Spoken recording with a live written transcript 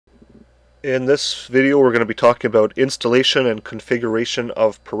In this video, we're going to be talking about installation and configuration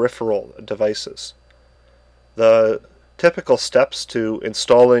of peripheral devices. The typical steps to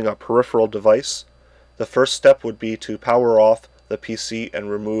installing a peripheral device: the first step would be to power off the PC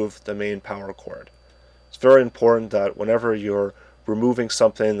and remove the main power cord. It's very important that whenever you're removing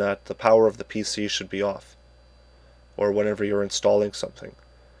something that the power of the PC should be off, or whenever you're installing something.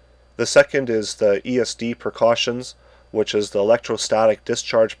 The second is the ESD precautions, which is the electrostatic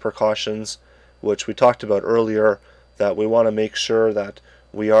discharge precautions, which we talked about earlier, that we want to make sure that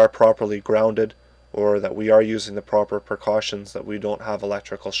we are properly grounded, or that we are using the proper precautions, that we don't have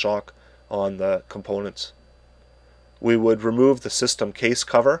electrical shock on the components. We would remove the system case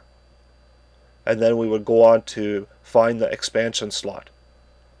cover, and then we would go on to find the expansion slot.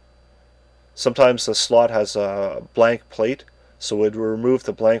 Sometimes the slot has a blank plate, so we'd remove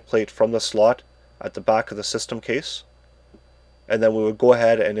the blank plate from the slot at the back of the system case, and then we would go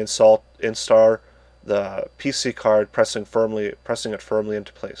ahead and install the PC card, pressing it firmly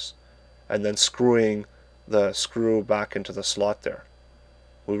into place, and then screwing the screw back into the slot there.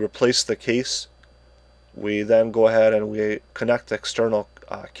 We replace the case. We then go ahead and we connect the external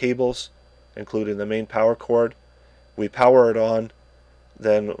cables, including the main power cord. We power it on.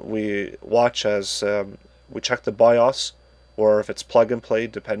 Then we watch as we check the BIOS, or if it's plug and play,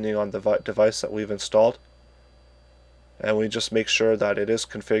 depending on the device that we've installed. And we just make sure that it is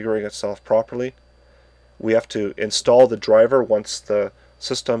configuring itself properly. We have to install the driver once the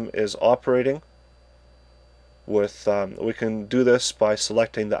system is operating. We can do this by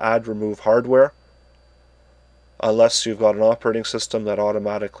selecting the Add Remove Hardware, unless you've got an operating system that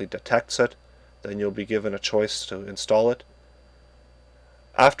automatically detects it, then you'll be given a choice to install it.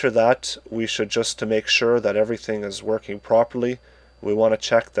 After that, we should, just to make sure that everything is working properly, we want to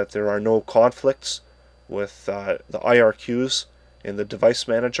check that there are no conflicts with the IRQs in the device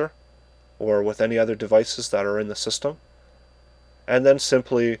manager or with any other devices that are in the system. And then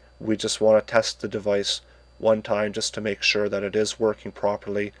simply we just want to test the device one time just to make sure that it is working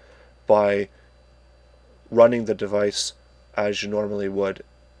properly by running the device as you normally would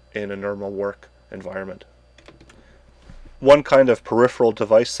in a normal work environment. One kind of peripheral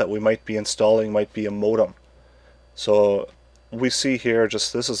device that we might be installing might be a modem. So we see here,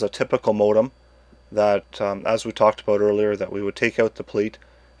 just this is a typical modem that, as we talked about earlier, that we would take out the plate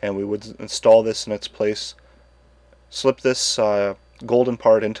and we would install this in its place, slip this golden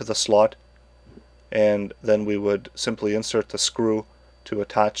part into the slot, and then we would simply insert the screw to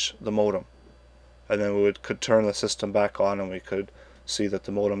attach the modem. And then could turn the system back on and we could see that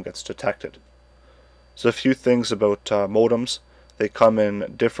the modem gets detected. So a few things about modems. They come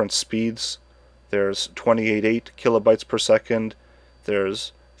in different speeds. There's 28.8 kilobytes per second,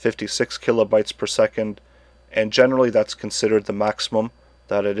 there's 56 kilobytes per second, and generally that's considered the maximum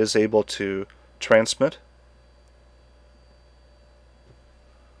that it is able to transmit.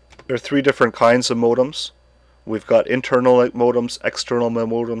 There are three different kinds of modems. We've got internal modems, external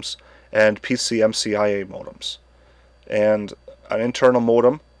modems, and PCMCIA modems. And an internal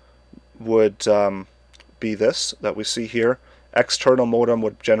modem would be this that we see here. External modem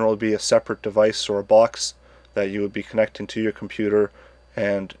would generally be a separate device or a box that you would be connecting to your computer,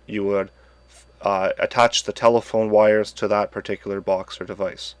 and you would attach the telephone wires to that particular box or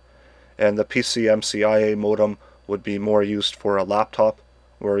device. And the PCMCIA modem would be more used for a laptop,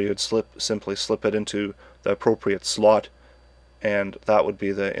 where you would simply slip it into the appropriate slot, and that would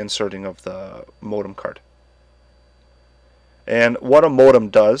be the inserting of the modem card. And what a modem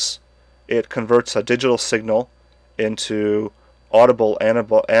does, it converts a digital signal into audible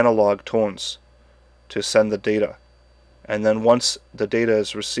analog tones to send the data. And then once the data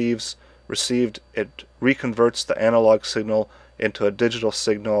is received, it reconverts the analog signal into a digital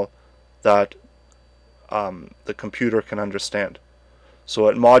signal that the computer can understand. So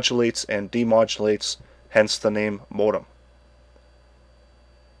it modulates and demodulates, hence the name modem.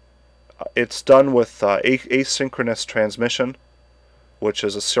 It's done with asynchronous transmission, which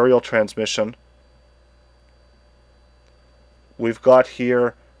is a serial transmission. We've got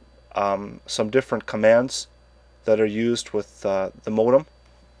here some different commands that are used with the modem.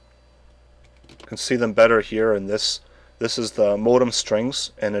 You can see them better here in this. This is the modem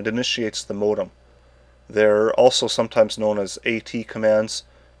strings, and it initiates the modem. They're also sometimes known as AT commands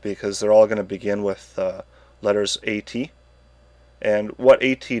because they're all going to begin with letters AT. And what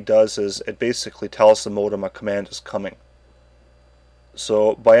AT does is it basically tells the modem a command is coming.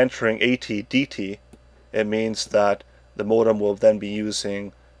 So by entering AT-DT, it means that the modem will then be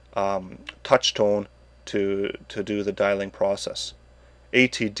using touch tone to do the dialing process.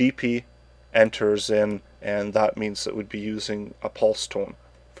 AT-DP enters in, and that means it would be using a pulse tone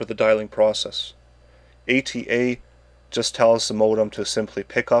for the dialing process. ATA just tells the modem to simply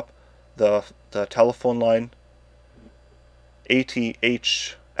pick up the telephone line.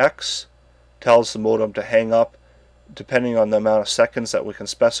 ATHX tells the modem to hang up. Depending on the amount of seconds that we can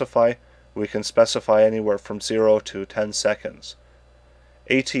specify anywhere from 0 to 10 seconds.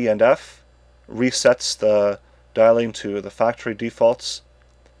 AT and F resets the dialing to the factory defaults.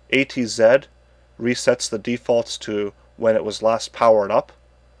 ATZ resets the defaults to when it was last powered up.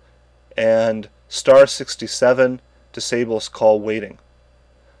 And *67 disables call waiting.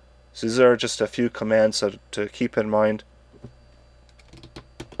 So these are just a few commands to keep in mind.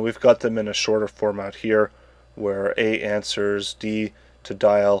 We've got them in a shorter format here, where A answers, D to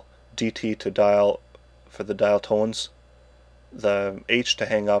dial, DT to dial for the dial tones, the H to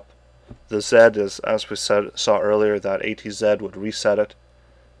hang up, the Z is, as we saw earlier, that ATZ would reset it,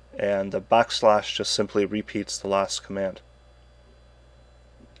 and the backslash just simply repeats the last command.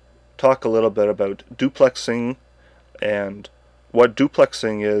 Talk a little bit about duplexing, and what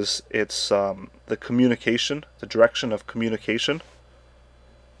duplexing is. It's the communication, the direction of communication.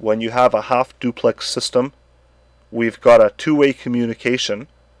 When you have a half duplex system, we've got a two-way communication,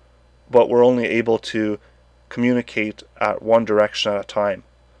 but we're only able to communicate at one direction at a time.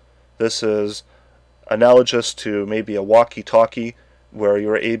 This is analogous to maybe a walkie-talkie, where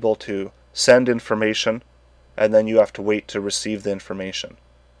you're able to send information and then you have to wait to receive the information,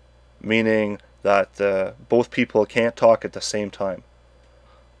 meaning that both people can't talk at the same time.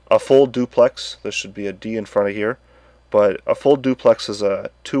 A full duplex, this should be a D in front of here, but a full duplex is a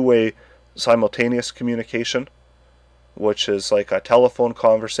two-way simultaneous communication, which is like a telephone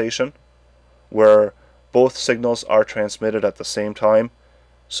conversation where both signals are transmitted at the same time.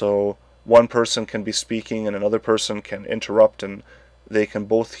 So one person can be speaking and another person can interrupt, and they can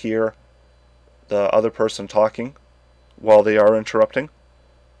both hear the other person talking while they are interrupting.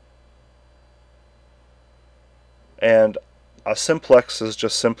 And a simplex is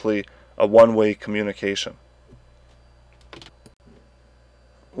just simply a one-way communication.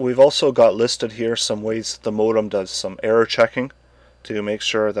 We've also got listed here some ways that the modem does some error checking to make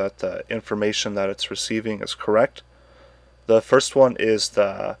sure that the information that it's receiving is correct. The first one is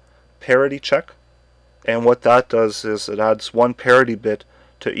the parity check, and what that does is it adds one parity bit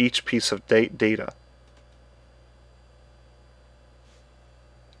to each piece of data.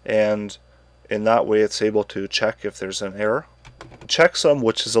 And in that way it's able to check if there's an error. Checksum,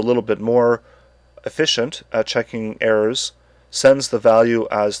 which is a little bit more efficient at checking errors, sends the value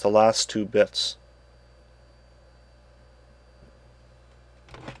as the last two bits.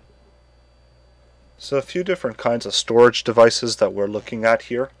 So a few different kinds of storage devices that we're looking at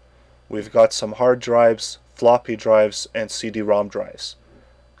here. We've got some hard drives, floppy drives, and CD-ROM drives.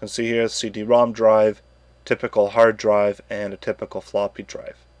 You can see here CD-ROM drive, typical hard drive, and a typical floppy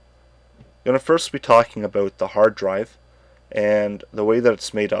drive. I'm going to first be talking about the hard drive and the way that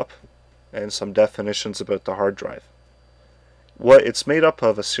it's made up, and some definitions about the hard drive. It's made up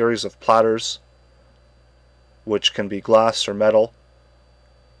of a series of platters, which can be glass or metal,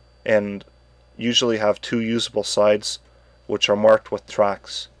 and usually have two usable sides, which are marked with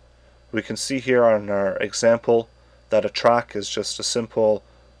tracks. We can see here on our example that a track is just a simple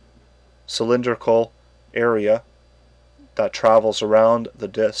cylindrical area that travels around the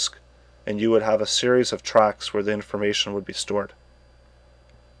disk, and you would have a series of tracks where the information would be stored.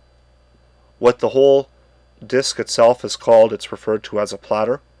 What the whole disk itself is called, it's referred to as a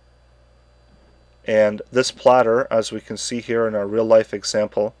platter. And this platter, as we can see here in our real life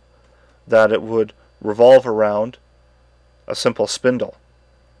example, that it would revolve around a simple spindle.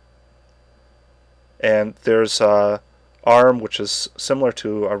 And there's an arm which is similar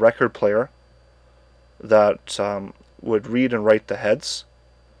to a record player that would read and write the heads.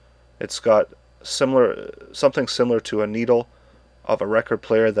 It's got something similar to a needle of a record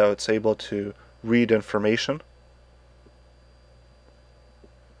player that it's able to read information.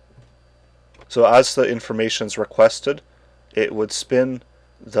 So as the information is requested, it would spin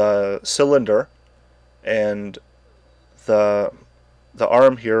the cylinder, and the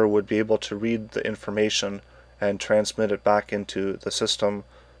arm here would be able to read the information and transmit it back into the system,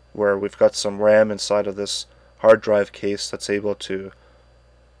 where we've got some RAM inside of this hard drive case that's able to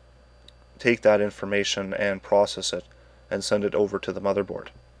take that information and process it and send it over to the motherboard.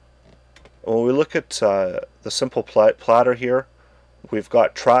 When we look at the simple platter here, we've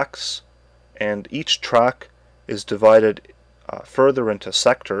got tracks, and each track is divided further into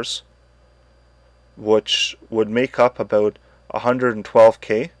sectors, which would make up about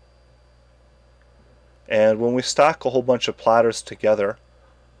 112K. And when we stack a whole bunch of platters together,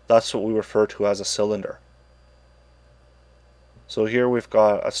 that's what we refer to as a cylinder. So here we've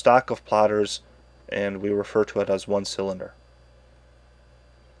got a stack of platters and we refer to it as one cylinder.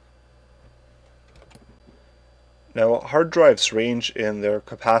 Now hard drives range in their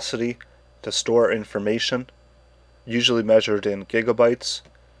capacity to store information, usually measured in gigabytes,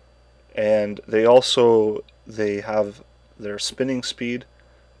 and they have their spinning speed,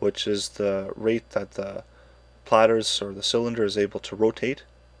 which is the rate that the platters or the cylinder is able to rotate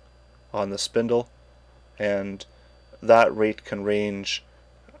on the spindle, and that rate can range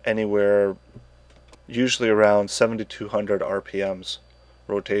anywhere, usually around 7200 RPMs,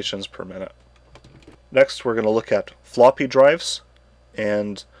 rotations per minute. Next we're going to look at floppy drives,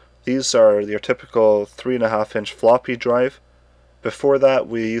 and these are your typical 3.5-inch floppy drive. Before that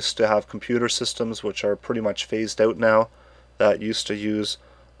we used to have computer systems, which are pretty much phased out now, that used to use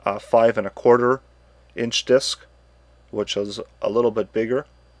a 5.25-inch disc, which is a little bit bigger.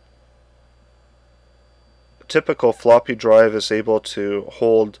 A typical floppy drive is able to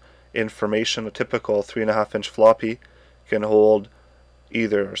hold information. A typical 3.5-inch floppy can hold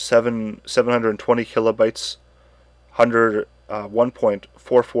either 720 kilobytes,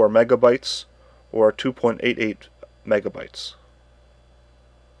 1.44 megabytes, or 2.88 megabytes.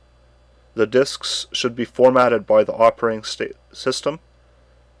 The disks should be formatted by the operating system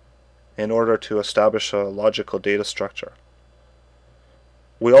in order to establish a logical data structure.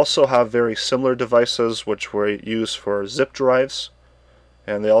 We also have very similar devices which we use for zip drives,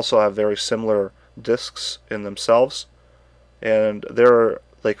 and they also have very similar disks in themselves, and they're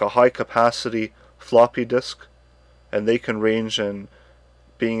like a high capacity floppy disk, and they can range in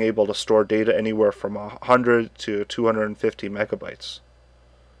being able to store data anywhere from 100 to 250 megabytes.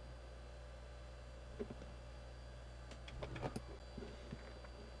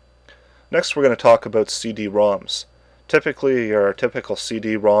 Next we're going to talk about CD-ROMs. Typically your typical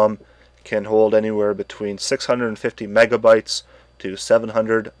CD-ROM can hold anywhere between 650 megabytes to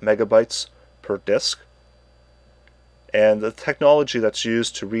 700 megabytes per disk. And the technology that's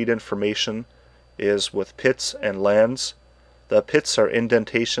used to read information is with pits and lands. The pits are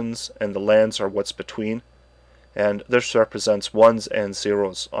indentations and the lands are what's between, and this represents ones and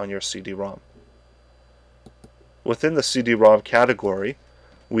zeros on your CD-ROM. Within the CD-ROM category,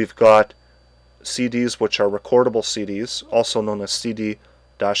 we've got CDs which are recordable CDs, also known as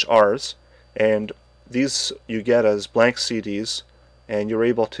CD-Rs, and these you get as blank CDs, and you're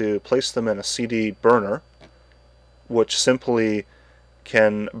able to place them in a CD burner, which simply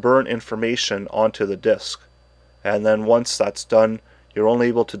can burn information onto the disk. And then once that's done, you're only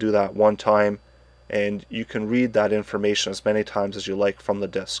able to do that one time, and you can read that information as many times as you like from the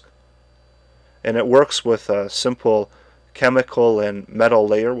disk. And it works with a simple chemical and metal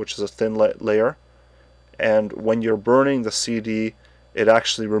layer, which is a thin layer, and when you're burning the CD, it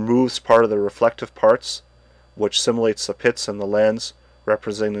actually removes part of the reflective parts, which simulates the pits and the lands,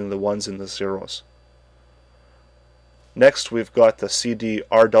 representing the ones and the zeros. Next we've got the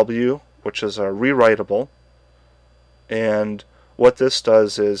CD-RW, which is a rewritable, and what this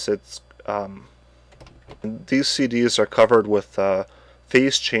does is these CDs are covered with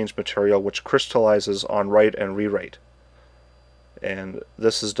phase change material which crystallizes on write and rewrite, and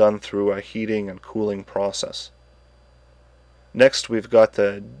this is done through a heating and cooling process. Next we've got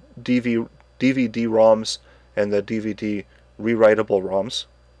the DVD-ROMs and the DVD rewritable ROMs,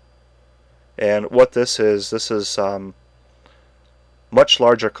 and what this is much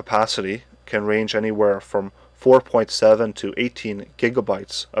larger capacity, can range anywhere from 4.7 to 18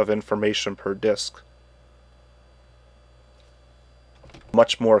 gigabytes of information per disk.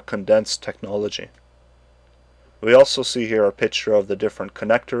 Much more condensed technology. We also see here a picture of the different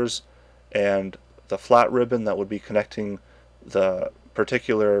connectors and the flat ribbon that would be connecting the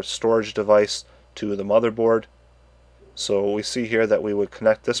particular storage device to the motherboard. So we see here that we would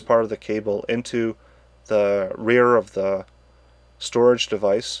connect this part of the cable into the rear of the storage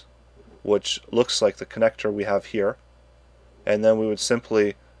device, which looks like the connector we have here, and then we would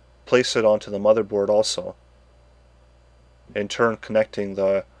simply place it onto the motherboard also, in turn connecting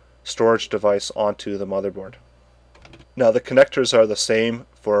the storage device onto the motherboard. Now the connectors are the same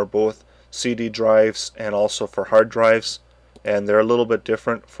for both CD drives and also for hard drives, and they're a little bit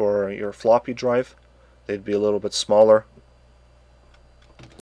different for your floppy drive. They'd be a little bit smaller,